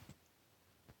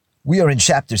We are in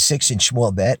chapter 6 in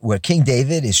Shmuel Bet, where King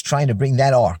David is trying to bring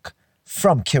that ark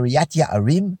from Kiryat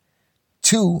Ya'arim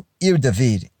to Ir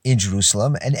David in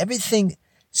Jerusalem, and everything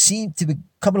seemed to be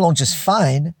coming along just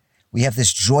fine. We have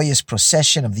this joyous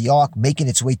procession of the ark making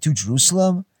its way to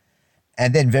Jerusalem,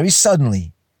 and then very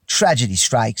suddenly, tragedy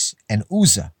strikes, and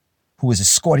Uzzah, who was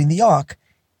escorting the ark,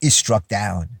 is struck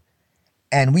down.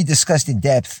 And we discussed in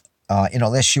depth in our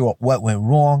last show what went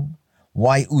wrong,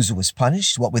 why Uzzah was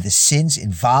punished, what were the sins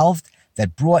involved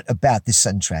that brought about this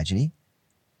sudden tragedy.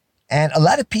 And a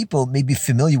lot of people may be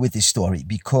familiar with this story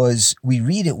because we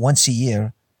read it once a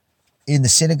year in the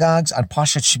synagogues on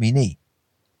Parshat Shmini,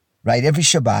 right? Every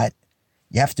Shabbat,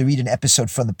 you have to read an episode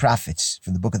from the prophets,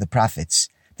 from the book of the prophets,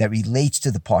 that relates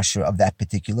to the Parsha of that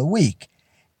particular week.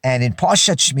 And in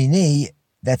Parshat Shmini,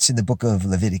 that's in the book of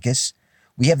Leviticus,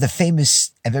 we have the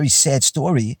famous and very sad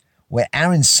story where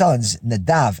Aaron's sons,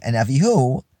 Nadav and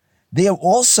Avihu, they are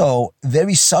also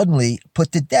very suddenly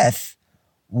put to death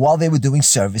while they were doing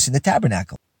service in the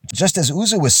tabernacle. Just as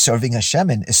Uzzah was serving Hashem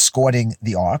and escorting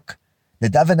the ark,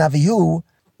 Nadav and Avihu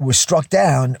were struck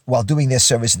down while doing their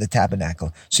service in the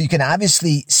tabernacle. So you can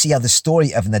obviously see how the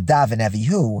story of Nadav and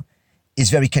Avihu is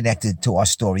very connected to our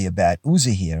story about Uzzah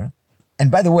here. And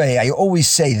by the way, I always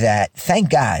say that, thank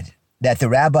God that the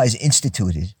rabbis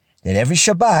instituted that every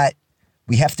Shabbat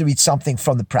we have to read something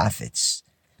from the prophets.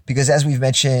 Because as we've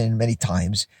mentioned many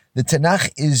times, the Tanakh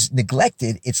is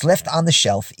neglected. It's left on the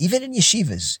shelf, even in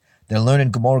yeshivas. They're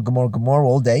learning Gemara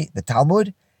all day. The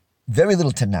Talmud, very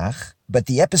little Tanakh. But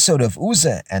the episode of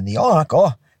Uzzah and the ark,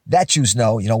 that Jews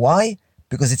know. You know why?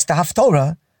 Because it's the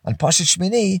Haftorah on Parshat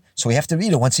Shmini, so we have to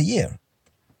read it once a year.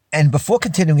 And before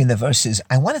continuing in the verses,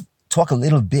 I want to talk a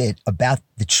little bit about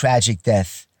the tragic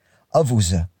death of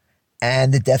Uzzah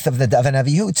and the death of Nadav and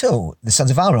Avihu too, the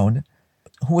sons of Aaron,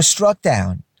 who were struck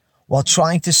down while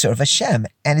trying to serve Hashem.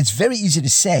 And it's very easy to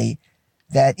say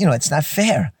that, it's not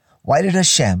fair. Why did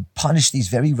Hashem punish these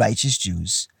very righteous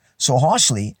Jews so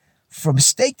harshly for a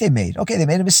mistake they made? Okay, they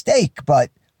made a mistake,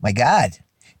 but my God,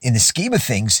 in the scheme of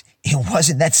things, it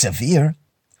wasn't that severe.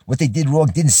 What they did wrong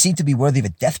didn't seem to be worthy of a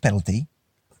death penalty.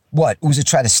 What, Uzzah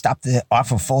tried to stop the ark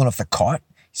from falling off the cart?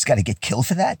 He's got to get killed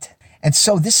for that? And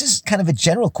so this is kind of a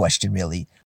general question, really.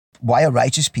 Why are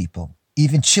righteous people,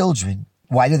 even children,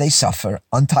 why do they suffer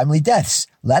untimely deaths?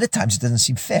 A lot of times it doesn't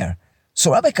seem fair.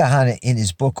 So Rabbi Kahana, in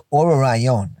his book Or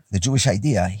Rayon, The Jewish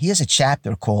Idea, he has a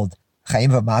chapter called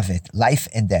Chaim v'Mavet, Life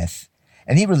and Death.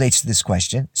 And he relates to this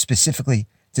question, specifically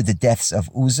to the deaths of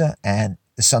Uzzah and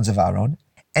the sons of Aaron.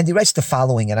 And he writes the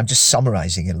following, and I'm just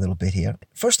summarizing it a little bit here.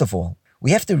 First of all, we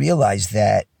have to realize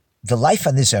that the life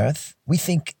on this earth, we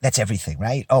think that's everything,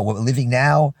 right? Oh, we're living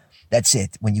now, that's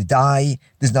it. When you die,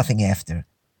 there's nothing after.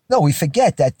 No, we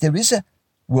forget that there is a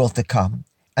world to come,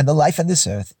 and the life on this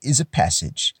earth is a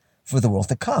passage for the world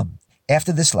to come.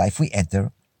 After this life, we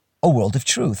enter a world of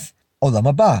truth.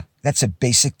 Olam haba. That's a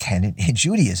basic tenet in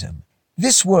Judaism.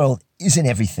 This world isn't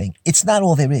everything. It's not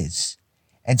all there is.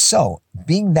 And so,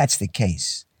 being that's the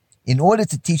case, in order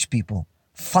to teach people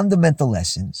fundamental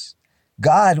lessons,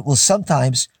 God will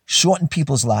sometimes shorten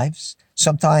people's lives.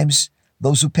 Sometimes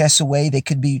those who pass away, they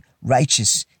can be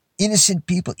righteous, innocent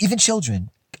people, even children.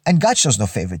 And God shows no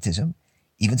favoritism,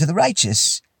 even to the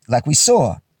righteous. Like we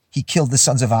saw, he killed the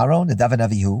sons of Aaron, Nadav and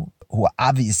Avihu, who are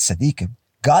obvious tzaddikim.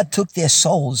 God took their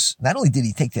souls. Not only did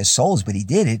he take their souls, but he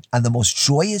did it on the most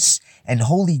joyous and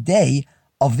holy day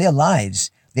of their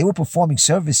lives. They were performing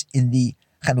service in the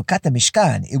Chanukat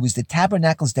Mishkan. It was the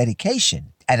tabernacle's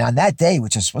dedication. And on that day,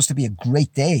 which was supposed to be a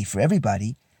great day for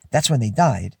everybody, that's when they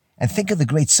died. And think of the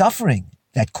great suffering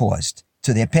that caused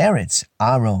to their parents,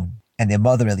 Aaron, and their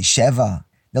mother, Elisheva.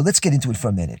 Now let's get into it for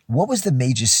a minute. What was the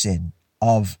major sin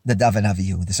of Nadav and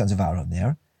Avihu, the sons of Aaron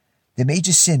there? The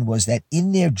major sin was that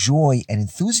in their joy and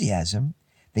enthusiasm,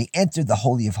 they entered the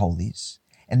Holy of Holies,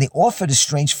 and they offered a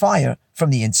strange fire from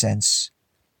the incense.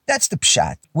 That's the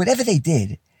pshat. Whatever they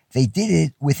did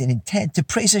it with an intent to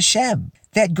praise Hashem.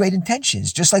 They had great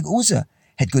intentions, just like Uzzah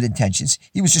had good intentions.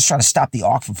 He was just trying to stop the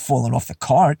ark from falling off the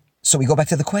cart. So we go back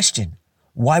to the question,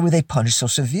 why were they punished so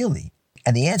severely?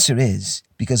 And the answer is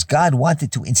because God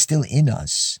wanted to instill in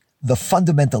us the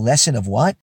fundamental lesson of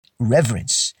what?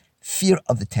 Reverence, fear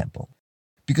of the temple.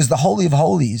 Because the Holy of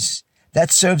Holies,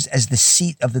 that serves as the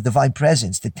seat of the divine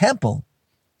presence. The temple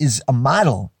is a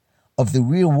model of the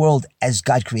real world as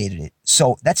God created it.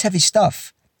 So that's heavy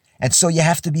stuff. And so you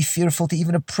have to be fearful to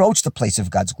even approach the place of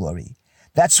God's glory.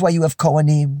 That's why you have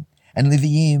Kohanim and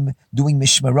Leviim doing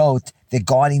Mishmarot. They're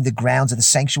guarding the grounds of the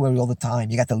sanctuary all the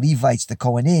time. You got the Levites, the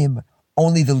Kohanim,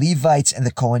 only the Levites and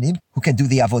the Kohanim who can do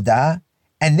the Avodah,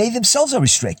 and they themselves are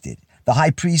restricted. The high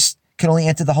priest can only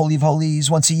enter the Holy of Holies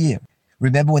once a year.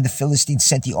 Remember when the Philistines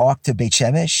sent the ark to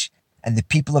Beit-Shemesh, and the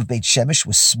people of Beit-Shemesh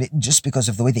were smitten just because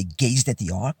of the way they gazed at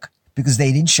the ark? Because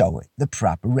they didn't show it the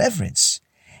proper reverence.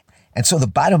 And so the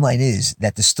bottom line is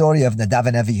that the story of Nadav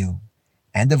and Avihu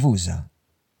and of Uzzah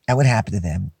and what happened to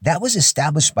them, that was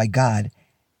established by God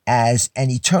as an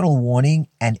eternal warning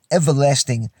and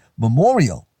everlasting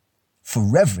memorial for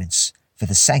reverence for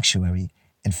the sanctuary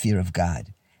and fear of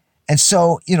God. And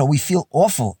so, we feel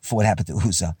awful for what happened to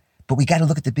Uzzah, but we got to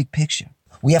look at the big picture.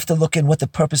 We have to look at what the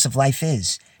purpose of life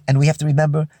is. And we have to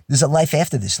remember there's a life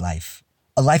after this life,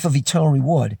 a life of eternal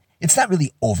reward. It's not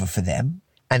really over for them.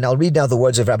 And I'll read now the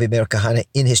words of Rabbi Meir Kahane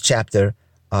in his chapter,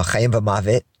 Chayim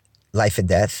v'Mavet, Life and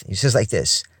Death. He says like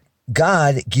this: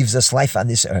 God gives us life on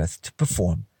this earth to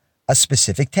perform a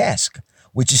specific task,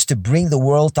 which is to bring the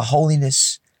world to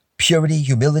holiness, purity,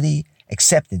 humility,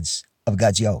 acceptance of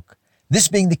God's yoke. This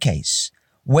being the case,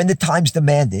 when the times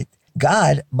demand it,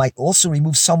 God might also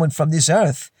remove someone from this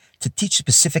earth to teach a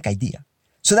specific idea.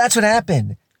 So that's what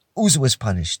happened. Uzzah was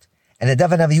punished, and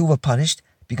Nadav and Avihu were punished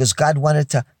because God wanted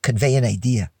to convey an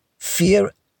idea,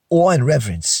 fear, awe, and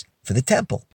reverence for the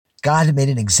temple. God made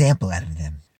an example out of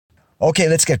them. Okay,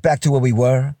 let's get back to where we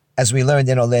were. As we learned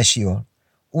in our last year,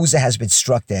 Uzzah has been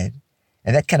struck dead,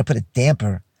 and that kind of put a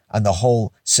damper on the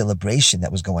whole celebration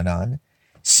that was going on.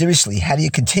 Seriously, how do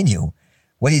you continue?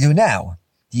 What do you do now?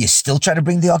 Do you still try to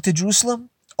bring the ark to Jerusalem?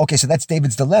 Okay, so that's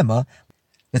David's dilemma.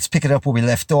 Let's pick it up where we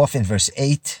left off in verse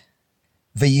 8.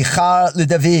 Vayichar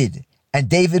leDavid, and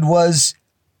David was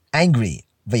angry.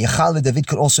 Vayichar leDavid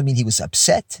could also mean he was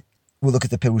upset. We'll look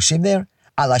at the Perushim there.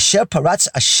 Al asher paratz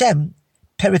Hashem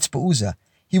peretz ba'Uzzah.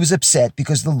 He was upset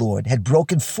because the Lord had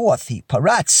broken forth.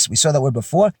 Paratz, we saw that word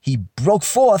before. He broke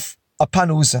forth upon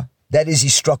Uzzah. That is, he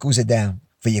struck Uzzah down.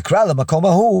 Vayikra lemakom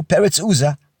hahu peretz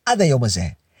Uzzah ad hayom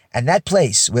hazeh. And that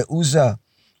place where Uzzah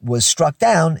was struck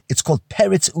down, it's called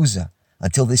Peretz Uzzah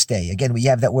until this day. Again, we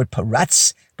have that word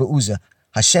paratz ba'Uzzah.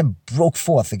 Hashem broke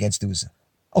forth against Uzzah.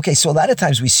 Okay, so a lot of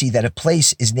times we see that a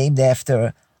place is named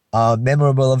after a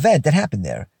memorable event that happened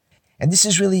there. And this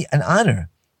is really an honor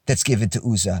that's given to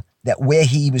Uzzah, that where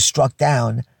he was struck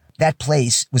down, that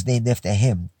place was named after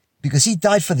him because he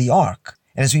died for the ark.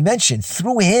 And as we mentioned,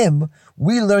 through him,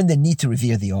 we learn the need to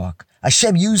revere the ark.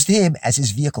 Hashem used him as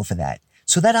his vehicle for that.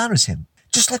 So that honors him.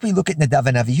 Just like we look at Nadav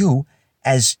and Avihu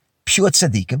as pure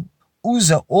tzaddikim,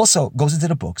 Uzzah also goes into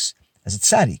the books as a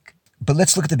tzaddik. But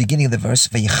let's look at the beginning of the verse,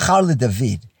 Vayichar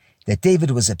leDavid, that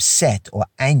David was upset or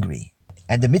angry.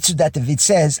 And the mitzvah that David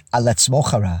says, Al atzmo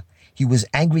chara, he was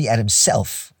angry at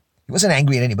himself. He wasn't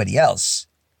angry at anybody else.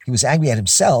 He was angry at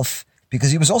himself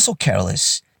because he was also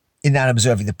careless in not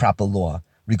observing the proper law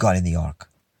regarding the ark.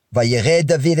 Vayered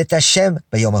David et Hashem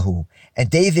bayom hahu. And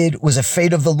David was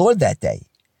afraid of the Lord that day.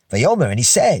 Vayomer, and he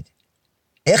said,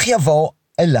 Ech yavo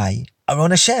elai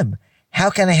aron Hashem. How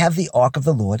can I have the ark of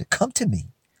the Lord come to me?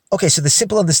 Okay, so the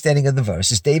simple understanding of the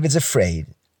verse is David's afraid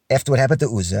after what happened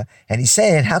to Uzzah, and he's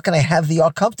saying, how can I have the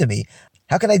ark come to me?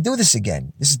 How can I do this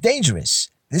again? This is dangerous.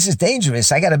 This is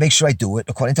dangerous. I got to make sure I do it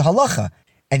according to halacha.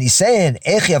 And he's saying,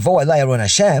 Ech yavo elai aron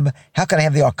Hashem. How can I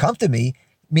have the ark come to me?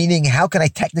 Meaning, how can I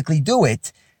technically do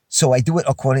it? So I do it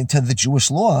according to the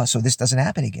Jewish law, so this doesn't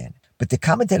happen again. But the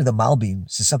commentator of the Malbim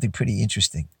says something pretty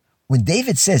interesting. When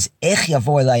David says, Ech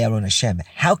yavo elai aron Hashem,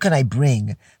 how can I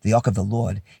bring the ark of the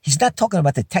Lord? He's not talking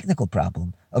about the technical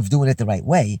problem of doing it the right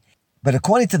way. But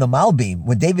according to the Malbim,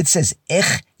 when David says,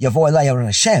 Ech yavo elai aron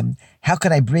Hashem, how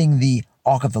can I bring the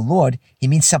ark of the Lord? He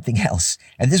means something else.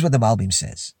 And this is what the Malbim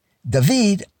says.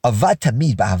 David avad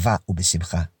tamid ba'ava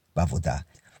u'besimcha ba'avodah.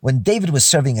 When David was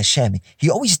serving Hashem, he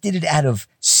always did it out of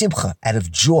simcha, out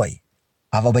of joy.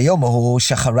 But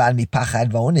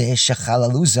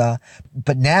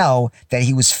now that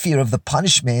he was fear of the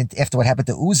punishment after what happened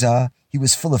to Uzzah, he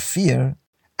was full of fear.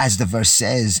 As the verse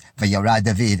says, Vayara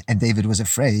David, and David was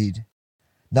afraid.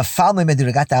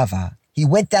 He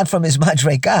went down from his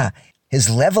madrega. His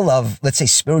level of, let's say,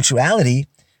 spirituality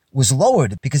was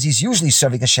lowered because he's usually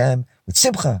serving Hashem with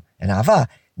simcha and ava.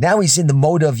 Now he's in the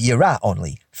mode of yira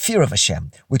only, fear of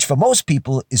Hashem, which for most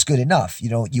people is good enough.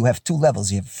 You have two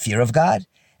levels. You have fear of God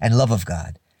and love of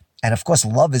God. And of course,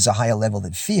 love is a higher level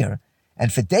than fear.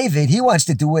 And for David, he wants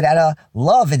to do it out of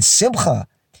love and simcha.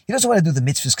 He doesn't want to do the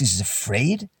mitzvahs because he's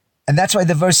afraid. And that's why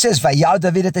the verse says, Vayar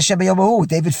David et Hashem b'yomahu.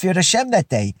 David feared Hashem that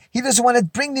day. He doesn't want to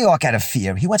bring the ark out of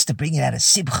fear. He wants to bring it out of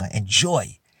simcha and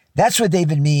joy. That's what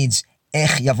David means,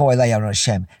 Ech yavo elai aron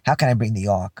Hashem. How can I bring the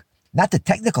ark? Not the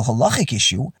technical halachic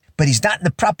issue, but he's not in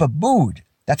the proper mood.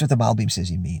 That's what the Malbim says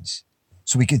he means.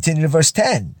 So we continue to verse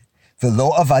 10.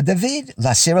 V'lo avad David,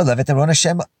 lasira levet aron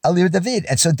Hashem alir David.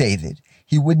 And so David,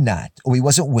 he would not, or he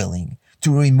wasn't willing,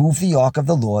 to remove the ark of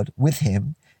the Lord with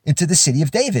him, into the city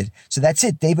of David. So that's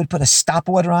it. David put a stop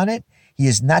order on it. He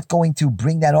is not going to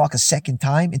bring that ark a second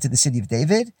time into the city of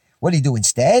David. What did he do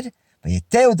instead? So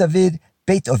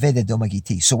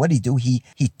what did he do?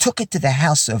 He took it to the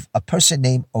house of a person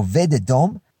named Oved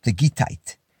Edom, the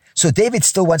Gittite. So David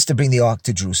still wants to bring the ark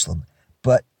to Jerusalem,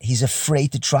 but he's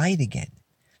afraid to try it again.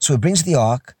 So he brings the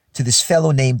ark to this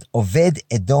fellow named Oved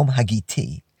Edom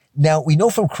Hagiti. Now, we know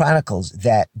from Chronicles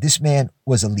that this man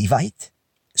was a Levite.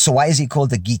 So why is he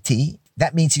called a Gitti?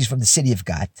 That means he's from the city of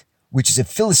Gat, which is a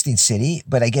Philistine city,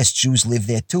 but I guess Jews lived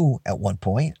there too at one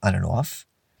point, on and off.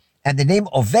 And the name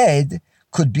Oved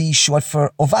could be short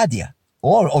for Ovadia,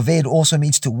 or Oved also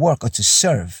means to work or to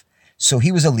serve. So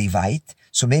he was a Levite,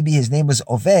 so maybe his name was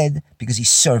Oved because he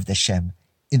served Hashem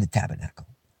in the tabernacle.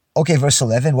 Okay, verse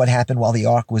 11, what happened while the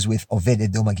ark was with Oved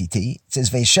Edom Hagiti? It says,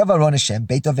 Ve'yeshev Aron Hashem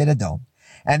Beit Oved Edom,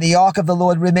 and the ark of the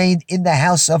Lord remained in the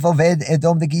house of Oved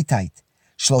Edom the Gittite,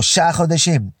 Shlosha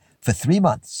Chodeshim, for 3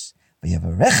 months.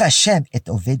 Ve'yavarech Hashem et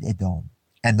Oved Edom,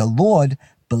 and the Lord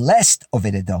blessed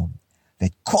Oved Edom,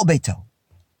 ve'kol beito,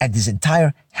 and his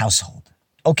entire household.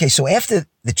 Okay, so after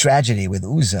the tragedy with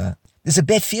Uzzah, there's a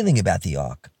bad feeling about the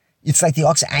ark. It's like the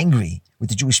ark's angry with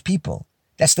the Jewish people.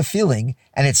 That's the feeling,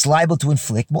 and it's liable to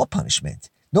inflict more punishment.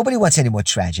 Nobody wants any more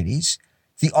tragedies.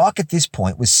 The ark at this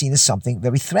point was seen as something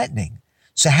very threatening.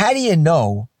 So how do you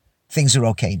know things are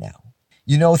okay now?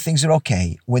 You know things are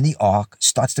okay when the ark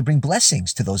starts to bring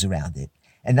blessings to those around it,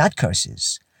 and not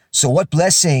curses. So what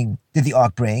blessing did the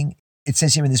ark bring? It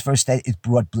says here in this verse that it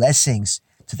brought blessings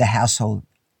to the household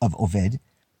of Oved.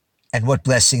 And what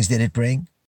blessings did it bring?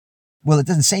 Well, it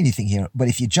doesn't say anything here, but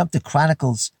if you jump to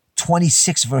Chronicles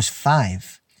 26 verse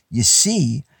 5, you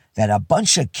see that a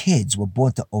bunch of kids were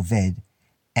born to Oved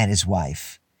and his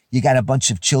wife. You got a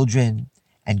bunch of children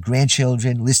and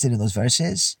grandchildren listed in those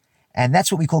verses, and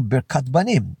that's what we call Birkat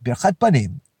Banim. Birkat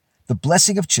Banim, the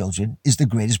blessing of children, is the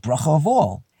greatest bracha of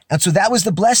all. And so that was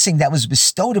the blessing that was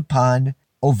bestowed upon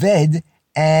Oved,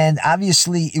 and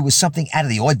obviously it was something out of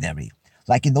the ordinary.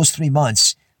 Like in those 3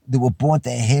 months, there were born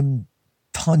to him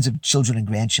tons of children and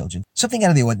grandchildren, something out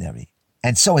of the ordinary.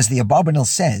 And so, as the Abarbanel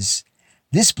says,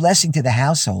 this blessing to the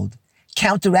household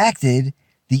counteracted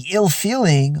the ill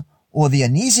feeling or the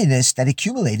uneasiness that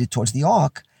accumulated towards the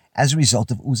ark as a result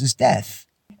of Uzzah's death.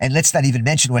 And let's not even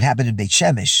mention what happened in Beit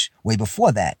Shemesh way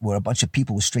before that, where a bunch of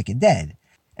people were stricken dead.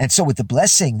 And so with the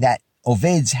blessing that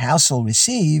Oved's household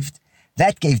received,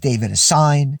 that gave David a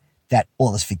sign that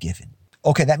all is forgiven.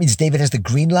 Okay, that means David has the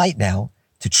green light now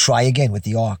to try again with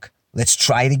the ark. Let's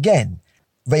try it again.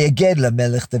 Vayaged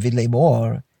lamelech David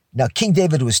lemor. Now King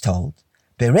David was told,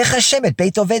 Berech Hashem et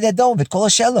Beit Oved Edom v'kol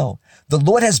ashelo. The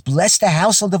Lord has blessed the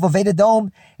household of Oved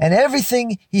Edom and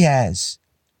everything he has.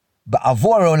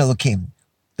 Ba'avor Aron Elokim.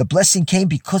 The blessing came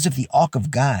because of the ark of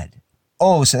God.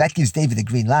 Oh, so that gives David the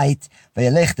green light.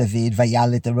 Vayalech David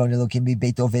vayalet Aron Elokim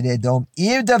b'Beit Oved Edom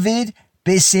ir David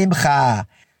b'simcha.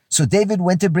 So David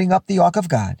went to bring up the ark of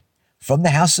God from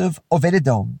the house of Oved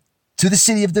Edom to the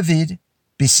city of David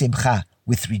b'simcha,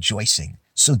 with rejoicing.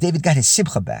 So David got his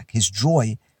simcha back, his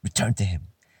joy returned to him.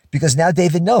 Because now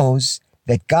David knows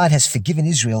that God has forgiven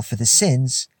Israel for the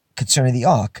sins concerning the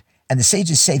ark. And the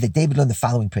sages say that David learned the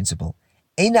following principle.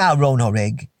 Eina aron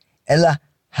horeg, ela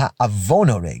ha'avon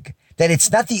horeg. That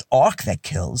it's not the ark that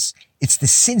kills, it's the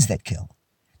sins that kill.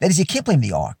 That is, you can't blame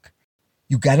the ark.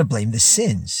 You got to blame the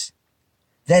sins.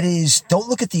 That is, don't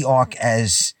look at the ark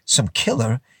as some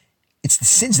killer. It's the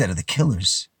sins that are the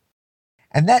killers.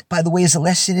 And that, by the way, is a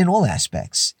lesson in all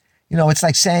aspects. You know, it's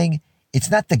like saying,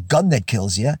 it's not the gun that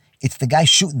kills you, it's the guy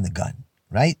shooting the gun,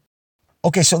 right?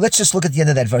 Okay, so let's just look at the end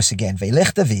of that verse again.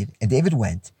 Veilech David, and David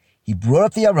went. He brought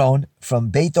up the Aron from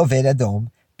Beit Oved Edom,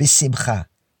 b'simcha.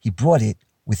 He brought it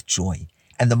with joy.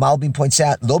 And the Malbim points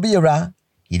out, lo b'yara,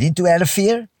 he didn't do it out of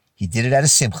fear, he did it out of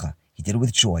simcha. He did it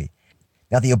with joy.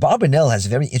 Now, the Abarbanel has a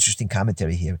very interesting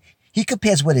commentary here. He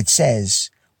compares what it says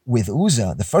with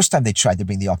Uzzah, the first time they tried to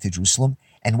bring the ark to Jerusalem,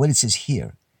 and what it says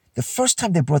here. The first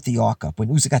time they brought the ark up,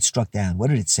 when Uzzah got struck down, what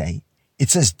did it say? It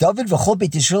says, David v'chol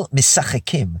Beit Yisrael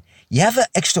misachekim. You have an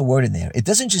extra word in there. It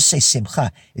doesn't just say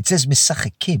simcha, it says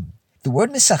misachekim. The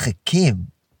word misachekim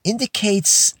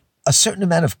indicates a certain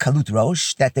amount of kalut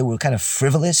rosh, that they were kind of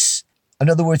frivolous. In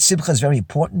other words, simcha is very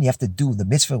important. You have to do the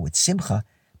mitzvah with simcha.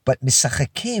 But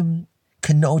misachekim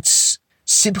connotes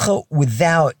simcha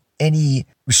without any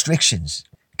restrictions.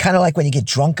 Kind of like when you get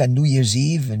drunk on New Year's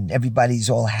Eve and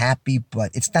everybody's all happy, but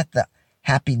it's not the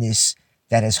happiness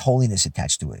that has holiness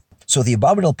attached to it. So the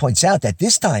Abarbanel points out that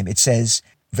this time it says,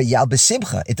 V'yal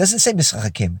b'simcha. It doesn't say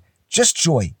misachekim, just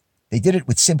joy. They did it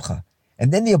with simcha.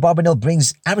 And then the Abarbanel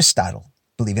brings Aristotle,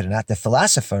 believe it or not, the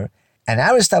philosopher, and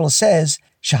Aristotle says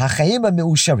Shehachayim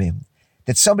me'usharim,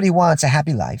 that somebody wants a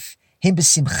happy life. Him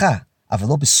b'simcha,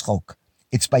 avelo b'schok.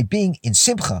 It's by being in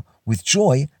simcha, with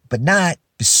joy, but not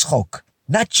b'schok,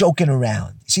 not joking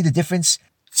around. You see the difference?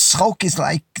 Schok is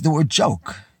like the word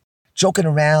joke. Joking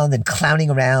around and clowning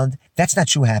around, that's not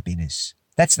true happiness.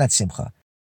 That's not simcha.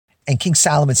 And King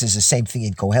Solomon says the same thing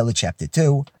in Kohelet chapter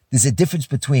 2. There's a difference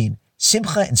between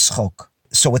simcha and schok.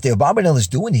 So what the Abarbanel is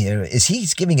doing here is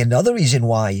he's giving another reason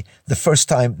why the first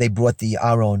time they brought the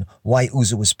Aron, why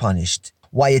Uzzah was punished,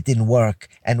 why it didn't work,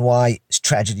 and why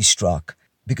tragedy struck.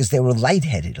 Because they were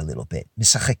lightheaded a little bit.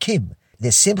 Misachakim.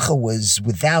 Their simcha was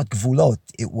without gvulot.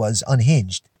 It was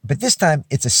unhinged. But this time,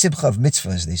 it's a simcha of mitzvah,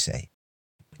 as they say.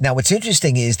 Now, what's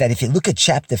interesting is that if you look at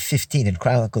chapter 15 in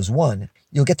Chronicles 1,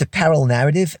 you'll get the parallel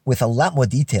narrative with a lot more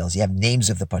details. You have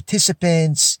names of the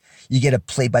participants. You get a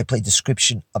play-by-play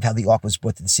description of how the ark was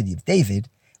brought to the city of David.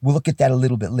 We'll look at that a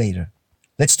little bit later.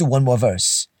 Let's do one more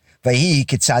verse. Vahi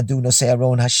kitzadu nosei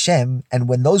Aron Hashem. And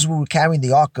when those who were carrying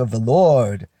the ark of the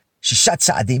Lord, Shishat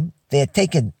Sa'adim, they had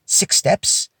taken 6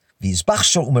 steps. V'yizbach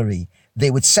shor umari.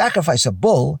 They would sacrifice a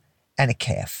bull and a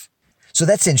calf. So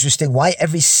that's interesting. Why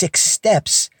every 6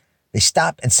 steps they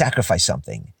stop and sacrifice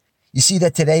something? You see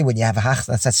that today when you have a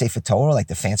Hachnat Sefer Torah, like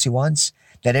the fancy ones,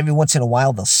 that every once in a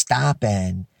while they'll stop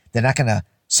and they're not going to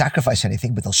sacrifice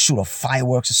anything, but they'll shoot off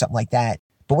fireworks or something like that.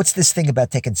 But what's this thing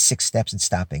about taking 6 steps and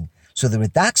stopping? So the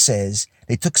Radak says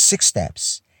they took 6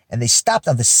 steps and they stopped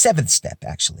on the 7th step,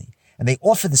 actually. And they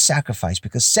offered the sacrifice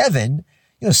because 7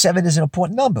 is an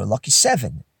important number, lucky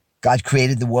 7. God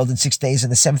created the world in 6 days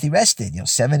and the 7th he rested.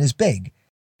 7 is big.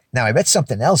 Now, I read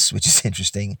something else, which is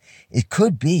interesting. It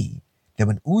could be that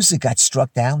when Uzzah got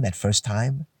struck down that first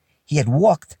time, he had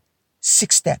walked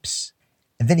 6 steps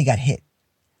and then he got hit.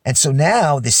 And so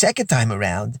now, the second time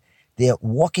around, they're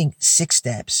walking 6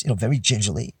 steps, very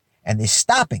gingerly, and they're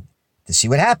stopping to see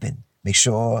what happened. Make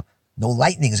sure no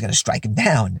lightning is going to strike him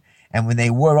down. And when they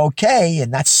were okay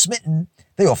and not smitten,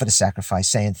 they offered a sacrifice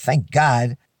saying, thank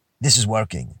God, this is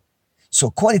working. So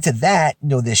according to that,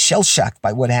 they're shell-shocked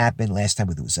by what happened last time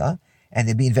with Uzzah, and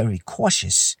they're being very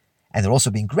cautious, and they're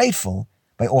also being grateful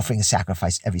by offering a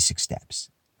sacrifice every 6 steps.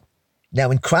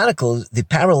 Now in Chronicles, the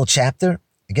parallel chapter,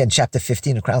 again, chapter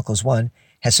 15 of Chronicles 1,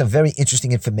 has some very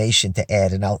interesting information to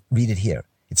add, and I'll read it here.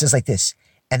 It says like this,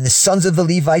 and the sons of the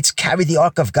Levites carried the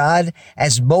ark of God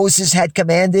as Moses had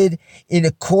commanded in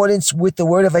accordance with the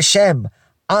word of Hashem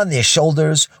on their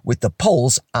shoulders with the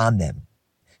poles on them.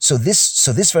 So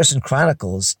this verse in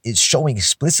Chronicles is showing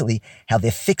explicitly how they're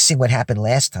fixing what happened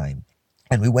last time.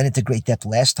 And we went into great depth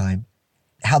last time,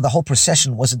 how the whole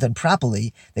procession wasn't done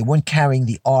properly. They weren't carrying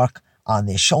the ark on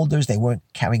their shoulders. They weren't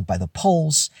carrying by the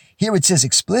poles. Here it says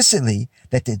explicitly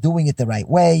that they're doing it the right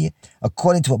way,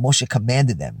 according to what Moshe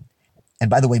commanded them. And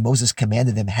by the way, Moses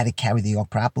commanded them how to carry the ark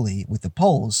properly with the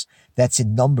poles. That's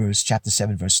in Numbers chapter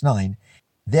 7, verse 9.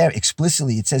 There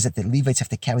explicitly it says that the Levites have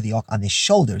to carry the ark on their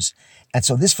shoulders. And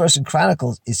so this verse in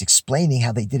Chronicles is explaining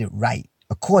how they did it right,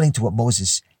 according to what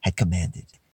Moses had commanded.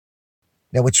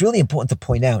 Now what's really important to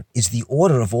point out is the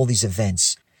order of all these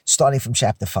events, starting from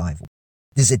chapter 5.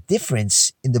 There's a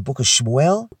difference in the book of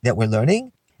Shmuel that we're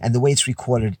learning and the way it's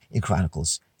recorded in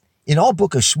Chronicles. In our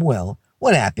book of Shmuel,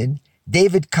 what happened?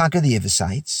 David conquered the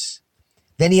Jebusites,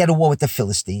 then he had a war with the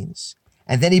Philistines,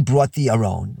 and then he brought the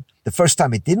Aron. The first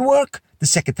time it didn't work, the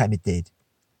second time it did.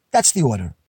 That's the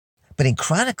order. But in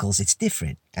Chronicles, it's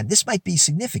different, and this might be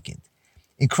significant.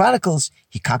 In Chronicles,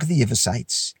 he conquered the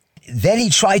Jebusites. Then he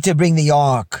tried to bring the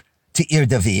ark to Ir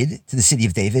David, to the city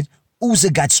of David.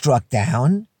 Uzzah got struck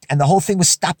down, and the whole thing was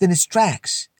stopped in its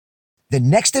tracks. The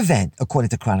next event, according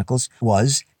to Chronicles,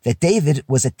 was that David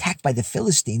was attacked by the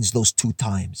Philistines those 2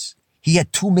 times. He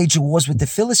had 2 major wars with the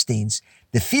Philistines,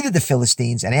 defeated the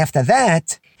Philistines, and after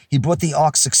that, he brought the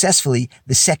ark successfully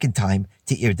the second time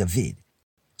to Ir David.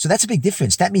 So that's a big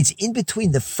difference. That means in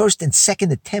between the first and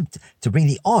second attempt to bring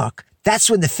the ark, that's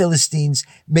when the Philistines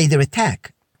made their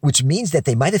attack, which means that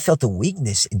they might have felt a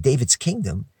weakness in David's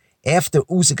kingdom after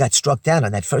Uzzah got struck down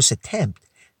on that first attempt.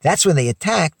 That's when they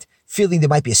attacked, feeling there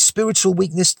might be a spiritual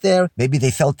weakness there. Maybe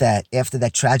they felt that after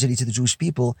that tragedy to the Jewish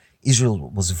people, Israel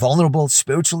was vulnerable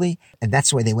spiritually, and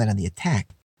that's why they went on the attack.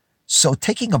 So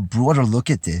taking a broader look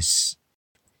at this,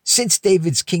 since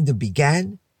David's kingdom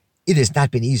began, it has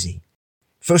not been easy.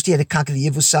 First, he had to conquer the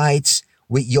Jebusites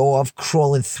with Yoav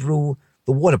crawling through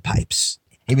the water pipes.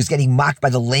 He was getting mocked by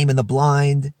the lame and the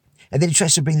blind. And then he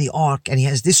tries to bring the ark, and he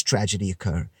has this tragedy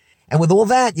occur. And with all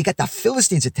that, you got the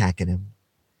Philistines attacking him.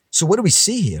 So what do we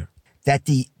see here? That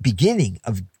the beginning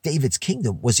of David's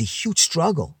kingdom was a huge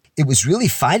struggle. It was really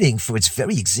fighting for its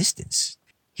very existence.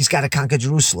 He's got to conquer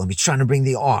Jerusalem. He's trying to bring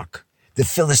the ark. The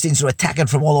Philistines are attacking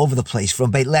from all over the place,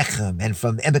 from Beit Lechem and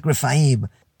from Emek Rephaim.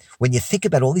 When you think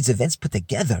about all these events put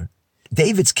together,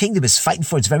 David's kingdom is fighting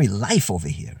for its very life over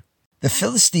here. The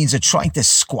Philistines are trying to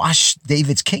squash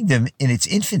David's kingdom in its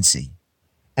infancy.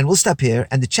 And we'll stop here,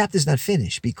 and the chapter's not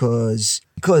finished because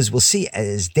we'll see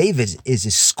as David is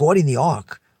escorting the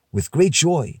ark with great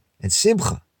joy and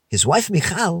simcha, his wife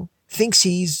Michal thinks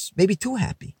he's maybe too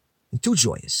happy and too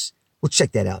joyous. We'll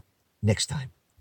check that out next time.